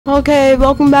Okay,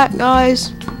 welcome back,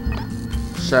 guys.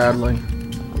 Sadly.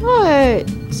 What?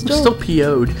 Still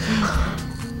PO'd.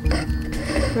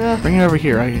 Yeah. Bring it over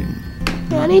here.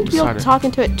 I need to be able to talk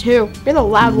into it too. You're the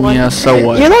loud one. Yeah, so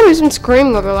what? You're the one who's been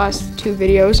screaming over the last 2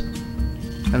 videos.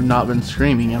 I've not been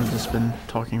screaming. I've just been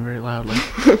talking very loudly.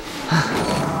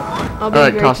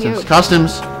 Alright, costumes. cute.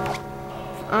 Costumes.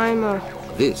 I'm a.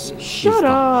 This Shut is the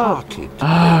up. party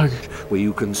tablet, where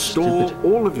you can store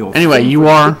all of your. Anyway, you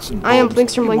are. I am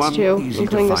Blinks from Blinks 2,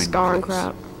 including the Scar and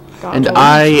crap. And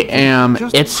I am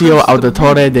Ezio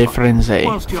Auditore de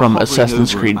Frenze from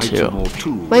Assassin's Creed 2.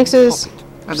 Blinks is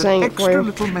saying it for you.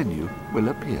 Little menu will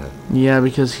appear. Yeah,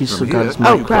 because he's still got his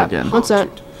Oh mic crap! plugged in. What's that?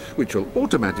 Which will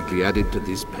automatically add it to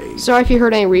this page. Sorry if you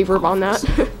heard any reverb on that.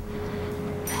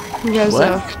 Because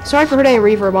sorry if you heard any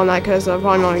reverb on that because the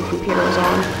volume on my computer was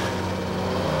on.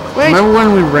 Wait. Remember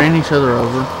when we ran each other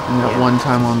over in that one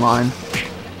time online?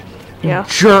 Yeah.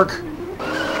 Jerk!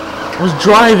 I was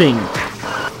driving!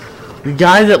 The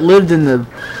guy that lived in the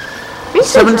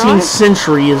 17th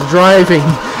century is driving!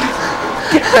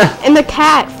 And the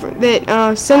cat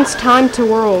that sends time to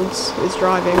worlds is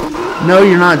driving. No,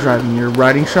 you're not driving. You're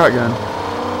riding shotgun.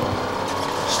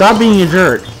 Stop being a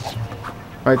jerk.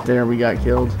 Right there, we got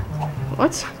killed.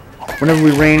 What? Whenever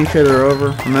we ran each other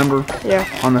over, remember? Yeah.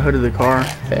 On the hood of the car.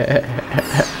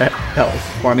 That was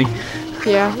funny.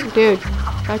 Yeah, dude.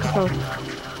 Microphone.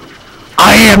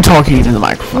 I am talking into the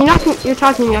microphone. You're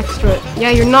talking next to it.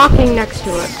 Yeah, you're knocking next to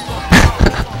it.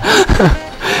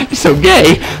 You're so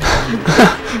gay.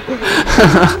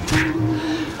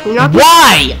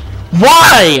 Why?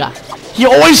 Why? He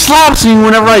always slaps me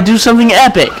whenever I do something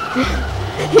epic.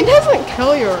 He doesn't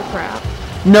kill you or crap.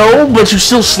 No, but you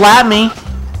still slap me.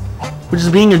 Which is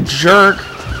being a jerk.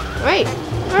 Wait.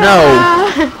 No.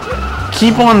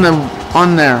 Keep on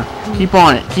there. Keep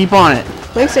on it. Keep on it.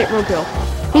 Blinks ain't real kill.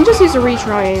 He just needs to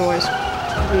retry anyways.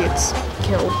 He gets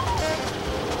killed.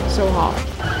 So hot.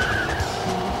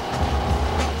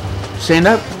 Stand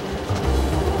up.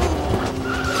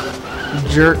 You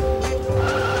jerk.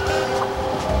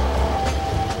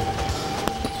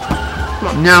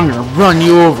 Now I'm gonna run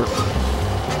you over.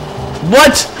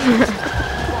 What?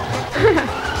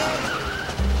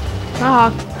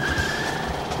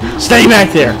 Stay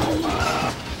back there.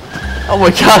 Oh my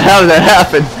god, how did that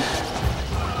happen?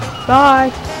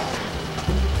 Bye.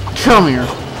 Come here.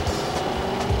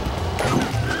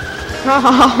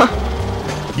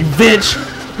 You bitch.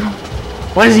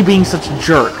 Why is he being such a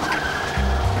jerk?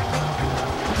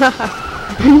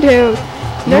 Dude.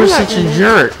 You're such a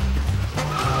jerk.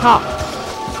 Hop.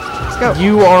 Let's go.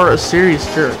 You are a serious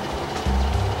jerk.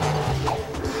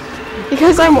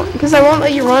 Because I won't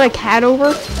let you run a cat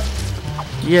over?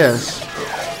 Yes.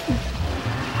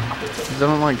 Because I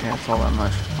don't like cats all that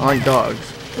much. I like dogs.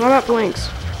 What about Blinks?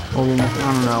 Well, I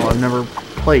don't know. I've never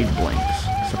played Blinks.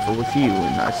 Except for with you,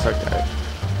 and I suck at it.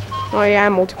 Oh yeah,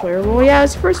 multiplayer. Well yeah,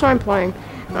 it's the first time playing.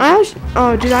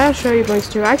 Oh dude, I'll show you Blinks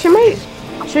 2. Actually, I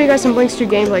might show you guys some Blinks 2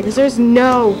 gameplay, because there's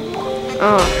no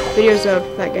videos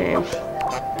of that game.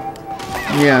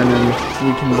 Yeah, and then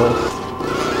we can both.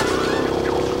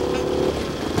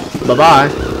 Bye-bye.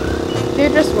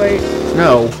 Dude, just wait.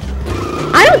 No.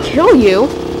 I don't kill you.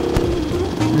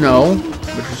 No.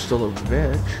 But you're still a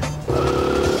bitch.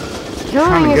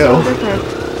 Killing is go. so different.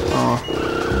 Oh.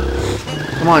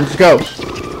 Come on, just go.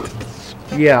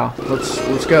 Yeah,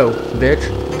 let's go, bitch.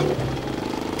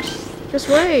 Just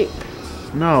wait.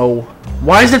 No.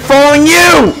 Why is it following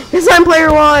you? Because I'm player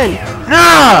 1.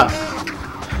 Ah!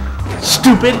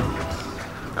 Stupid.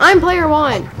 I'm player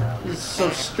 1. This is so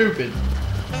stupid.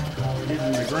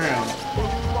 Hitting the ground.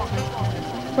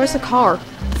 Where's the car?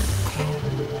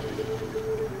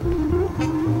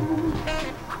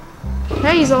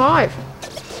 Hey, he's alive.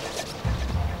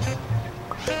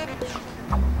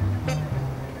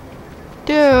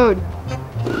 Dude.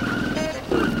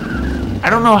 I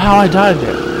don't know how I died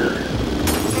there.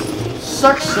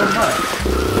 Sucks so much.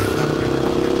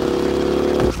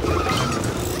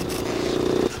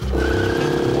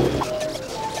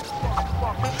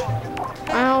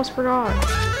 I almost forgot.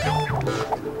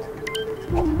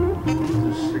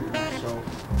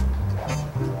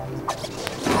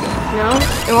 No?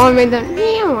 It only made that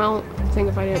well thing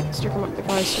if I didn't stick on if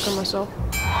I stuck on myself.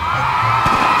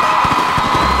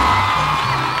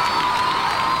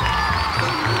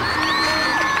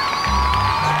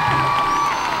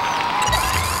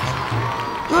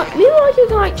 Look, maybe like you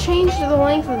can like change the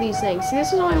length of these things. See,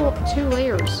 this is only 2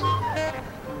 layers.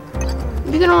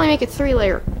 You can only make it 3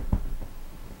 layer.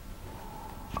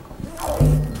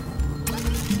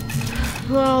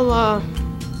 Well,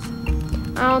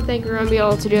 I don't think we're gonna be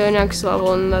able to do the next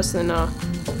level in less than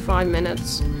 5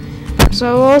 minutes.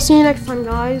 So I'll see you next time,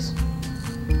 guys.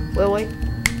 Lily.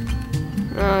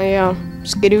 Yeah.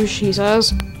 Skadoosh, he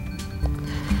says.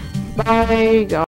 Bye, guys.